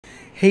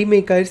Hey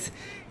makers,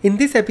 in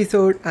this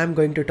episode I'm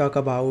going to talk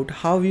about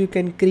how you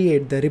can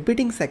create the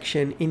repeating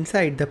section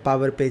inside the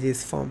Power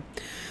Pages form.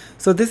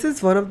 So this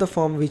is one of the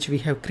form which we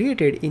have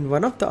created in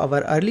one of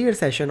our earlier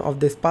session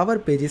of this Power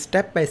Pages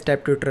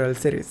step-by-step tutorial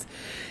series.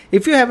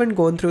 If you haven't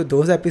gone through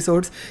those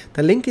episodes,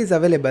 the link is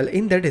available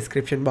in the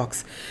description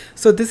box.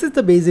 So this is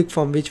the basic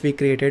form which we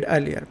created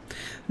earlier.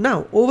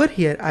 Now over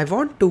here I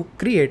want to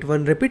create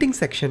one repeating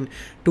section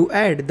to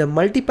add the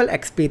multiple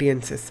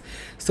experiences.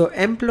 So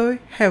employee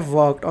have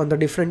worked on the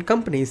different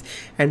companies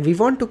and we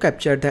want to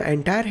capture the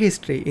entire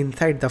history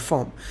inside the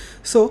form.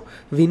 So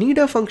we need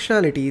a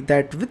functionality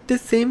that with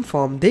this same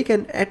form they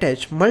can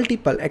attach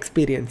multiple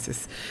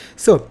experiences.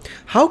 So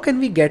how can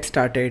we get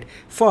started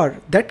for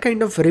that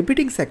kind of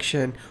repeating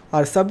section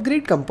or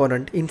SubGrid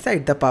component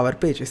inside the Power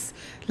Pages?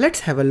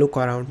 Let's have a look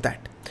around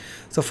that.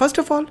 So first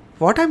of all,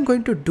 what I'm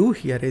going to do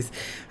here is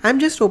I'm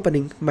just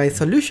opening my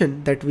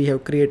solution that we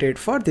have created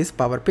for this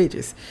Power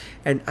Pages,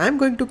 and I'm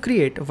going to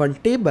create one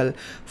table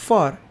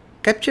for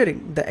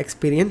capturing the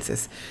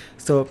experiences.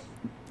 So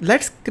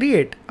let's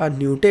create a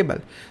new table.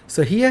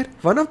 So here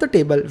one of the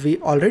table we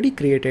already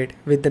created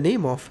with the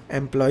name of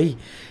employee,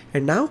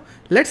 and now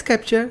let's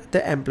capture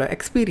the employee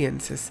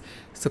experiences.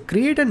 So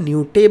create a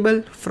new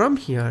table from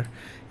here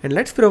and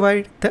let's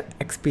provide the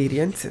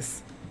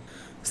experiences.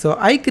 So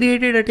I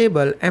created a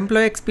table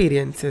employee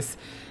experiences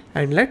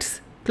and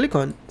let's click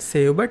on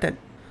save button.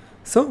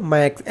 So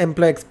my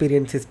employee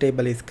experiences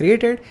table is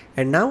created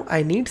and now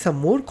I need some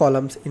more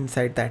columns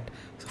inside that.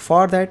 So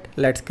for that,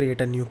 let's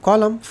create a new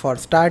column for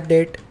start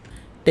date,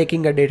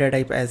 taking a data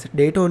type as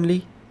date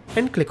only,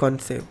 and click on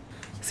save.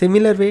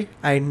 Similar way,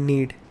 I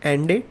need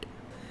end date.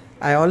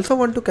 I also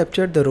want to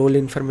capture the role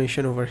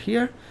information over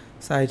here.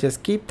 So I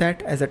just keep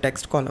that as a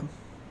text column.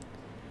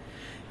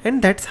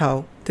 And that's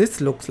how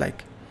this looks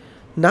like.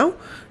 Now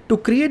to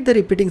create the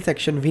repeating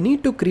section, we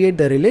need to create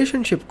the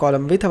relationship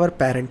column with our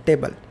parent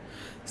table.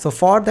 So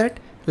for that,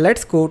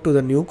 let's go to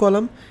the new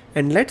column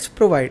and let's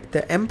provide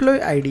the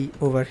employee ID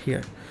over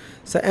here.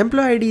 So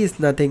employee ID is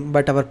nothing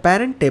but our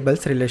parent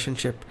table's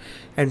relationship.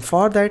 And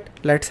for that,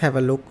 let's have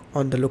a look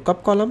on the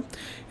lookup column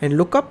and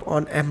lookup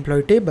on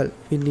employee table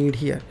we need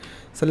here.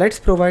 So let's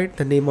provide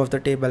the name of the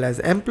table as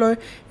employee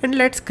and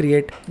let's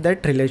create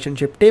that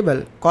relationship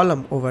table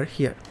column over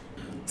here.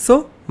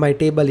 So my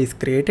table is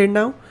created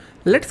now.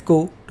 Let's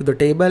go to the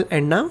table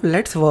and now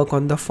let's work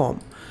on the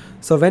form.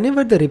 So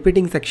whenever the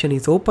repeating section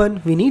is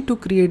open, we need to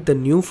create the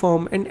new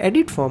form and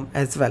edit form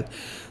as well.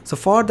 So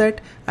for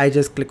that, I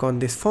just click on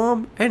this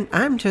form and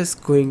I'm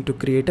just going to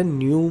create a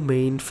new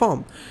main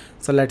form.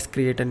 So let's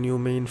create a new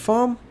main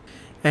form,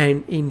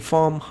 and in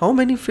form, how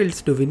many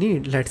fields do we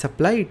need? Let's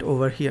apply it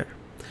over here.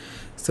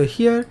 So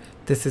here,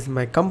 this is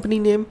my company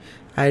name.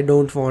 I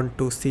don't want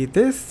to see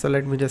this. So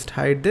let me just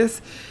hide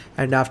this.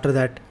 And after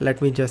that,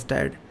 let me just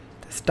add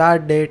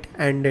start date,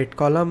 end date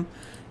column,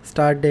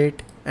 start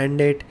date, end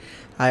date.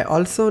 I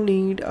also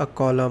need a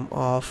column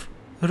of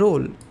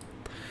role.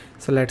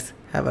 So let's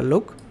have a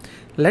look.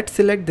 Let's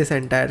select this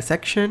entire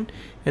section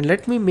and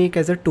let me make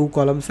as a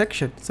 2-column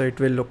section. So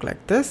it will look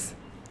like this.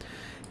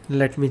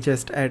 Let me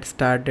just add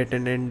start date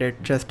and end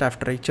date just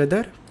after each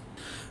other.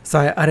 So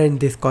I arrange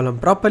this column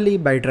properly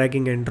by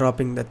dragging and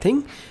dropping the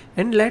thing,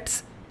 and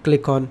let's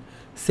click on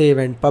save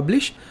and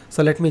publish.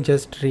 So let me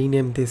just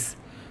rename this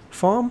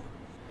form.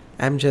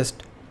 I'm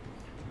just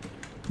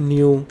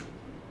new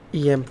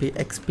EMP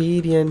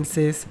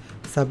experiences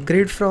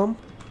subgrid from.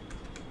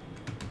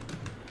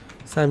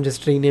 So I'm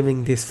just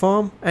renaming this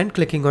form and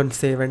clicking on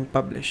save and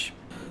publish.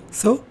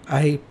 So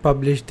I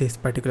published this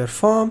particular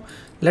form.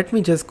 Let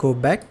me just go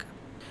back.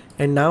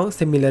 And now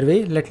similar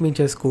way, let me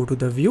just go to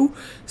the view.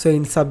 So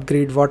in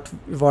SubGrid,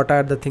 what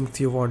are the things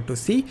you want to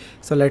see?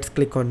 So let's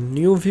click on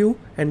new view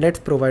and let's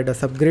provide a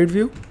SubGrid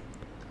view.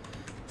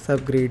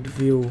 SubGrid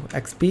view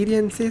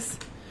experiences.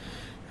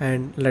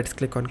 And let's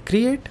click on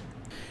create.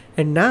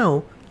 And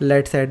now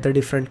let's add the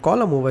different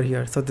column over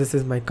here. So this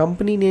is my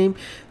company name.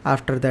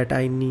 After that,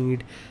 I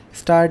need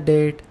start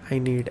date, I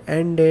need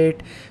end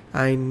date,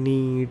 I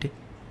need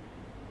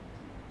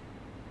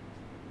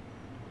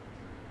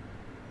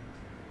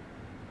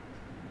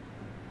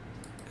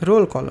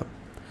role column.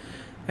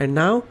 And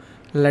now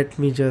let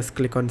me just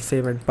click on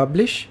save and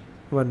publish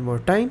one more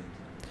time.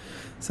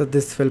 So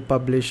this will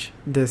publish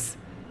this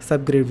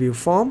SubGrid view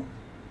form.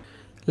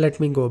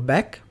 Let me go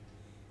back.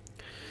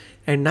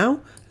 And now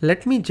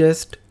let me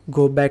just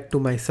go back to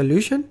my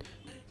solution.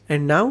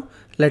 And now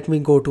let me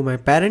go to my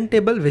parent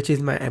table, which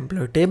is my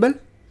employee table.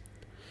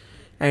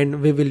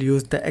 And we will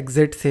use the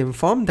exact same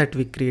form that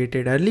we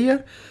created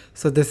earlier.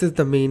 So this is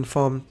the main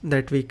form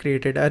that we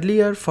created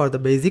earlier for the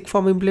basic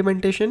form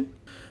implementation.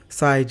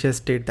 So I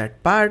just did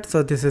that part.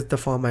 So this is the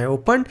form I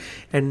opened.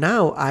 And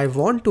now I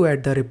want to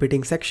add the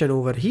repeating section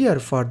over here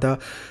for the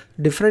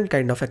different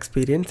kind of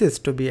experiences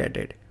to be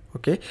added.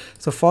 Okay,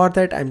 so for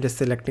that, I'm just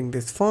selecting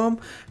this form.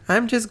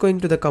 I'm just going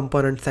to the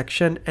component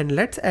section and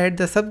let's add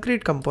the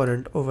SubGrid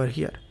component over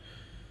here.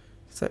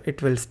 So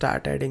it will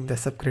start adding the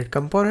SubGrid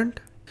component.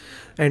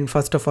 And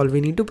first of all,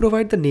 we need to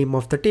provide the name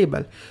of the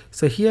table.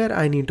 So here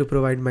I need to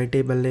provide my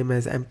table name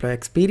as employee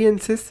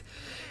experiences,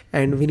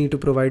 and we need to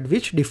provide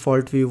which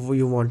default view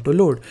you want to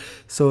load.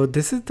 So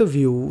this is the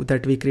view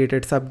that we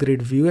created,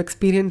 SubGrid view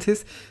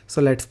experiences.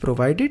 So let's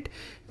provide it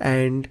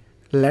and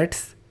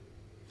let's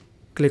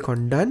click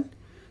on done.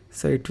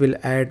 So it will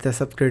add the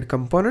SubGrid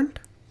component.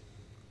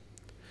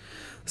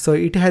 So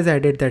it has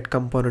added that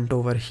component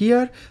over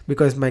here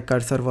because my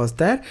cursor was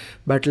there,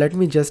 but let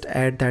me just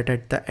add that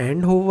at the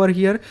end over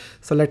here.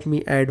 So let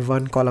me add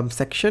one column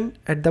section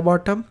at the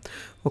bottom.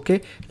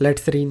 Okay,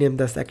 let's rename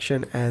the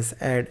section as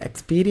add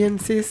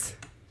experiences.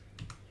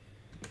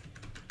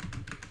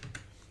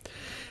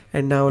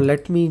 And now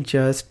let me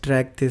just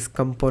drag this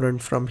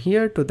component from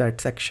here to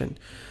that section.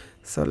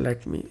 So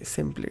let me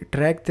simply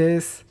drag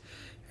this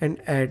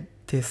and add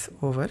this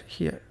over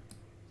here.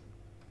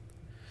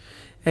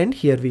 And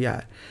here we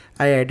are.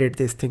 I added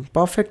this thing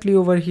perfectly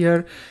over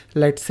here.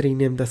 Let's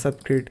rename the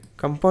SubGrid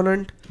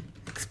component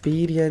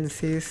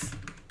experiences.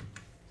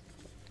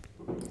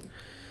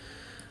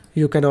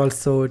 You can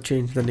also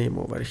change the name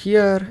over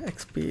here,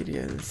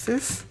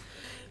 experiences.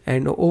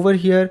 And over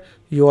here,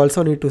 you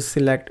also need to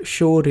select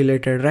show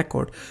related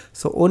record.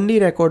 So only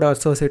record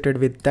associated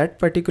with that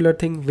particular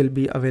thing will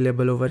be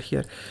available over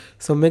here.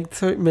 So make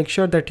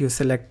sure that you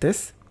select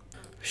this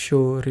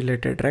show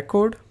related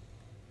record.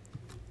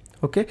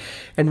 Okay,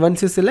 and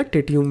once you select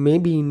it, you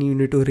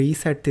need to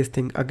reset this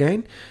thing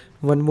again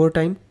one more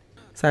time.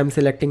 So I'm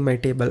selecting my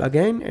table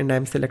again and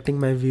I'm selecting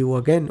my view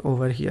again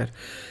over here,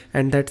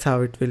 and that's how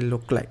it will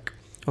look like.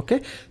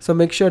 Okay, so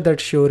make sure that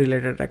show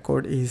related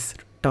record is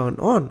turned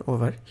on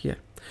over here.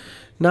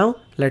 Now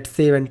let's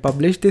save and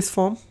publish this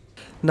form.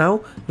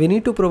 Now we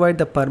need to provide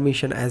the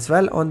permission as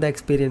well on the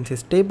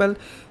experiences table.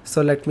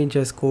 So let me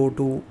just go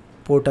to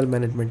portal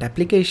management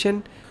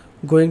application.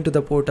 Going to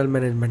the portal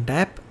management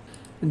app,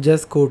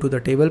 just go to the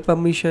table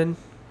permission.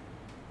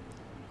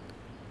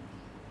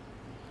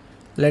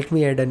 Let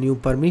me add a new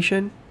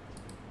permission.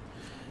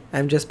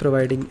 I'm just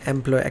providing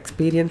employee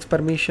experience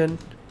permission.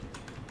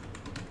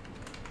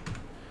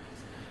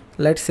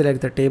 Let's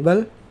select the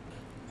table.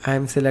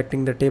 I'm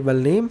selecting the table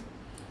name.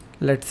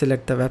 Let's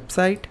select the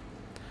website.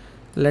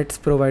 Let's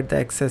provide the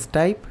access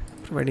type,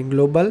 providing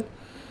global.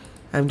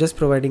 I'm just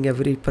providing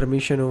every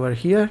permission over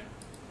here.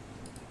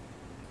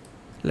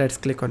 Let's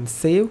click on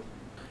save.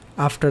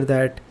 After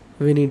that,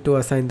 we need to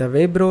assign the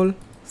web role.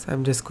 So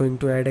I'm just going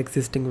to add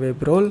existing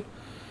web role,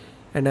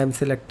 and I'm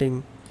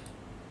selecting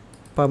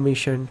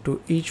permission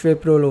to each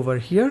web role over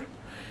here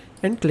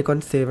and click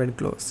on save and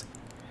close.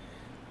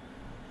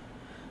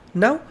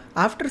 Now,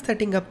 after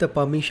setting up the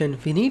permission,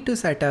 we need to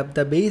set up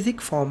the basic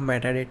form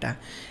metadata.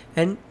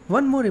 And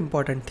one more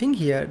important thing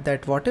here,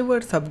 that whatever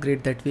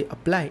subgrid that we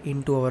apply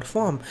into our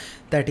form,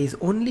 that is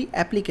only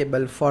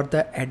applicable for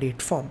the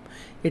edit form.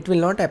 It will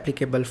not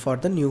applicable for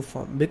the new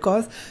form,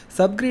 because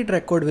subgrid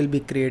record will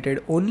be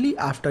created only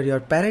after your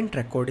parent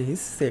record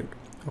is saved.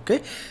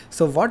 Okay,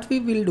 so what we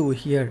will do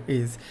here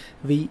is,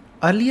 we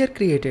earlier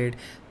created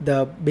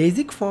the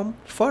basic form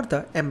for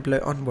the employee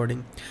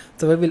onboarding.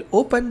 So we will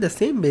open the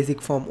same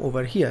basic form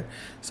over here.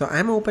 So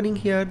I'm opening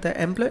here the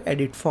employee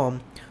edit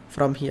form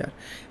from here,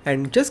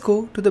 and just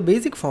go to the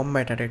basic form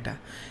metadata,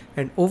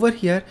 and over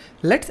here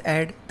let's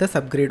add the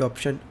subgrid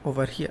option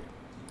over here.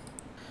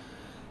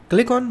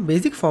 Click on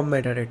basic form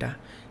metadata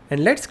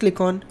and let's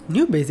click on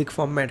new basic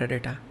form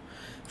metadata.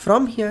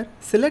 From here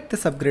select the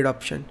subgrid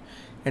option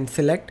and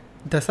select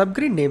the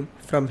subgrid name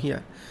from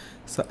here.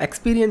 So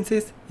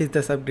experiences is the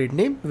subgrid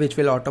name which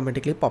will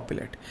automatically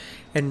populate.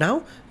 And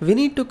now we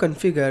need to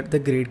configure the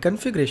grid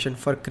configuration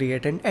for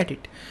create and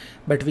edit,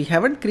 but we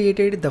haven't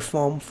created the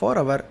form for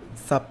our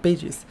sub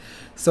pages.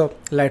 So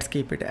let's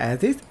keep it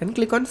as is and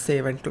click on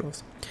save and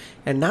close.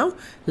 And now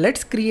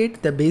let's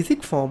create the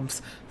basic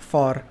forms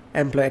for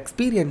employee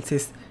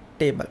experiences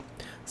table.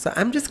 So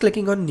I'm just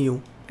clicking on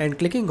new and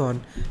clicking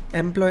on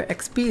employee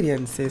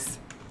experiences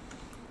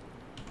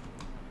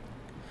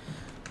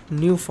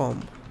new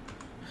form,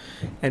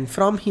 and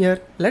from here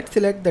let's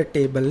select the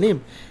table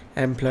name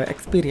employee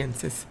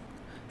experiences.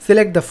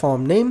 Select the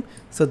form name.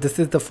 So this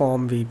is the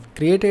form we've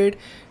created.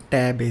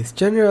 Tab is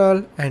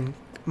general and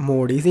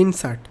mode is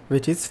insert,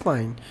 which is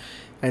fine,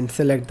 and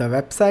select the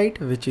website,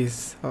 which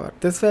is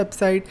this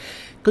website.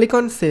 Click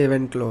on save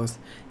and close.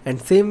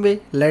 And same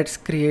way let's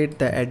create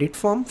the edit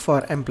form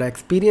for employee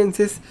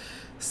experiences.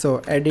 So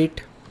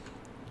edit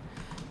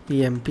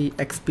emp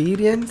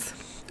experience,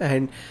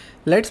 and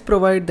let's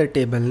provide the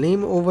table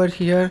name over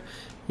here,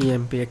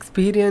 emp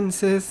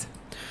experiences.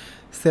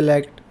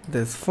 Select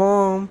this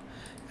form,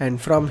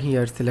 and from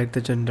here select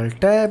the general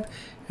tab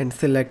and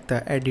select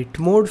the edit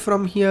mode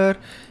from here,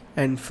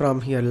 and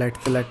from here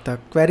let's select the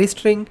query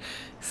string,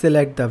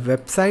 select the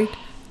website.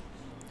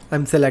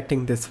 I'm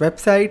selecting this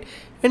website,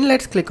 and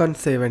let's click on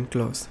save and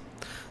close.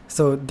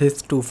 So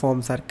these two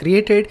forms are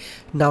created.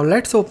 Now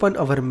let's open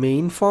our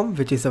main form,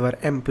 which is our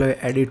employee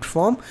edit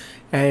form,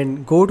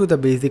 and go to the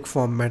basic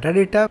form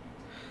metadata.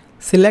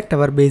 Select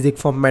our basic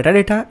form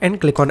metadata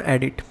and click on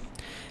edit.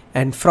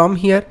 And from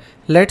here,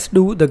 let's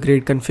do the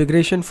grid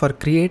configuration for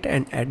create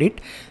and edit.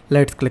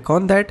 Let's click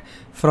on that.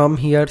 From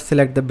here,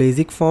 select the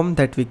basic form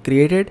that we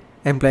created,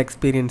 employee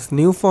experience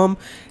new form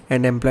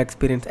and employee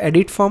experience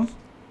edit form.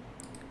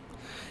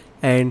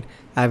 And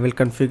I will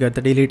configure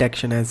the delete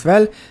action as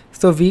well.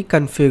 So we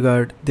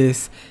configured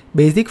this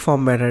basic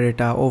form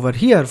metadata over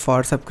here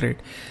for SubGrid.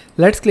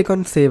 Let's click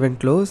on save and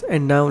close,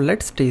 and now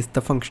let's test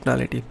the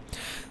functionality.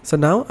 So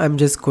now I'm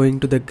just going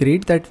to the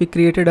grid that we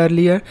created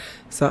earlier.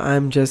 So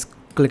I'm just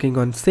clicking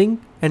on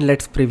sync and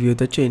let's preview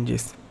the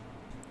changes.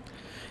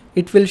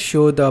 It will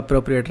show the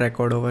appropriate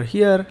record over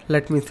here.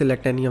 Let me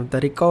select any of the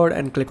record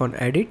and click on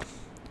edit.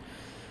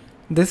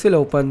 This will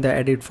open the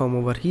edit form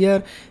over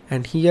here,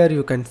 and here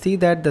you can see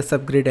that the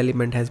SubGrid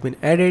element has been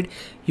added.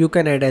 You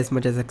can add as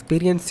much as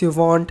experience you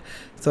want.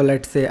 So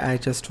let's say I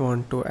just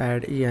want to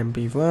add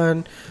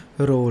EMP1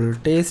 role,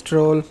 test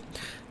role.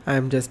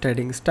 I'm just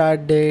adding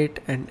start date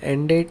and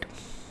end date.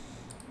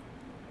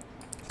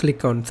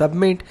 Click on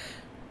submit,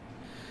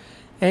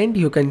 and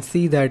you can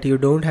see that you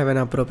don't have an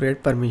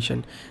appropriate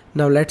permission.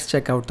 Now let's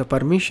check out the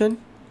permission.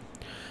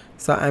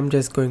 So I'm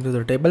just going to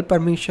the table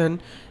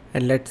permission,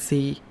 and let's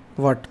see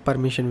what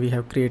permission we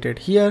have created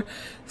here.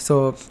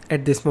 So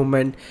at this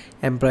moment,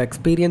 employee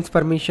experience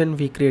permission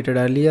we created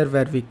earlier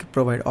where we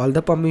provide all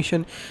the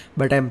permission,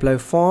 but employee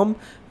form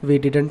we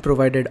didn't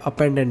provided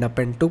append and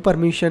append to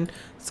permission.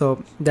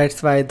 So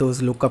that's why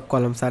those lookup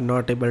columns are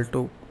not able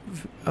to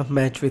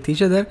match with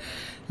each other.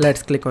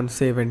 Let's click on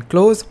save and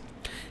close,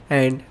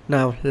 and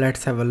now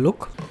let's have a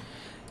look.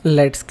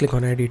 Let's click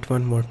on edit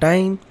one more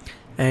time,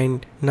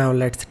 and now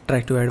let's try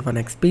to add one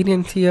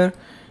experience here.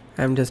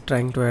 I'm just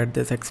trying to add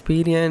this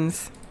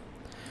experience,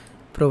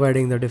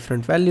 providing the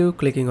different value,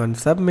 clicking on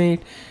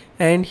submit,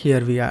 and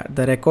here we are.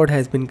 The record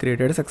has been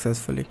created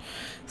successfully.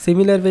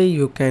 Similar way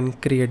you can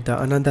create the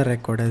another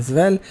record as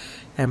well.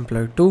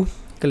 Employee 2,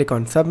 click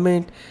on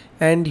submit,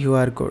 and you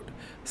are good.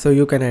 So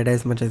you can add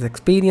as much as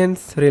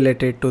experience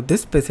related to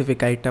this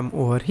specific item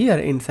over here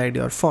inside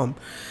your form.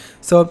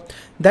 So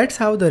that's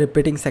how the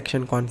repeating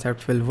section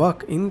concept will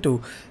work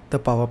into the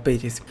Power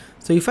Pages.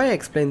 So if I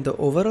explain the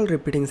overall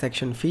repeating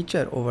section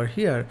feature over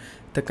here,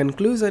 the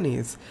conclusion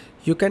is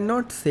you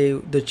cannot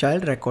save the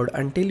child record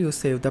until you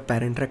save the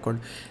parent record,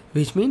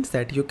 which means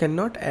that you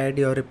cannot add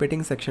your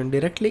repeating section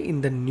directly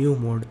in the new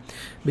mode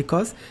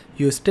because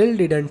you still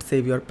didn't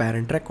save your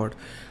parent record.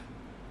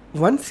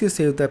 Once you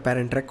save the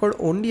parent record,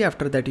 only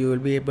after that you will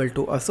be able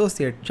to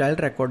associate child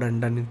record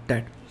underneath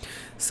that.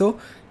 So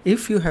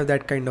if you have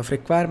that kind of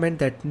requirement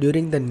that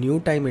during the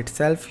new time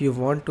itself you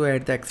want to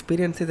add the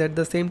experiences at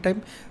the same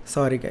time,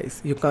 sorry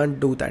guys, you can't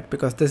do that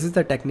because this is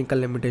the technical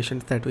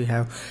limitations that we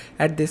have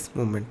at this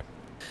moment.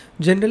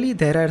 Generally,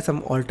 there are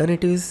some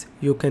alternatives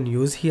you can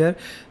use here,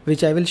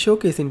 which I will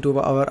showcase into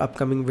our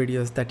upcoming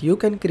videos, that you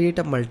can create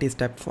a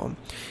multi-step form.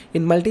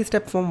 In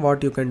multi-step form,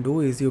 what you can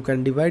do is you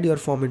can divide your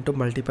form into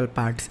multiple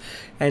parts,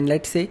 and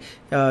let's say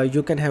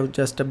you can have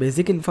just a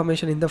basic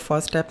information in the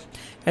first step,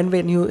 and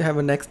when you have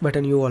a next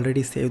button you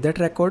already save that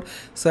record.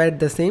 So at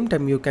the same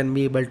time you can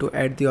be able to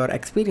add your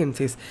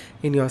experiences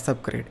in your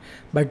SubGrid.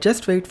 But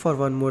just wait for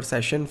one more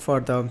session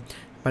for the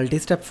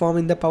multi-step form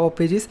in the Power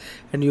Pages,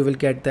 and you will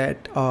get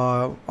that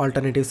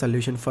alternative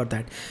solution for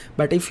that.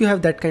 But if you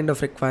have that kind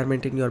of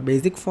requirement in your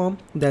basic form,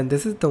 then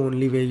this is the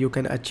only way you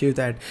can achieve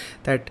that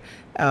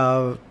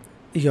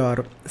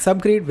your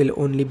SubGrid will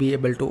only be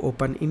able to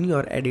open in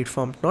your edit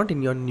form, not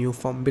in your new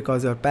form,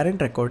 because your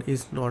parent record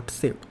is not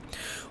saved.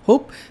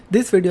 Hope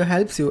this video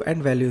helps you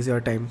and values your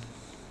time.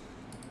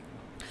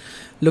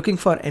 Looking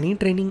for any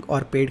training or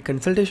paid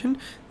consultation?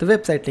 The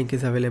website link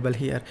is available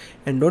here.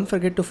 And don't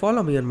forget to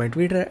follow me on my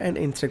Twitter and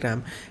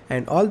Instagram,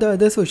 and all the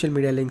other social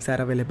media links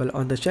are available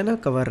on the channel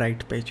cover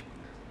right page.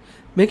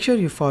 Make sure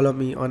you follow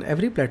me on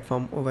every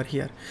platform over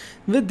here.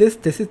 With this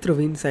is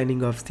Dhruvin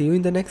signing off. See you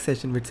in the next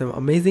session with some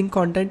amazing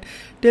content.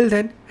 Till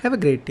then, have a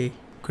great day.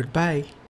 Goodbye.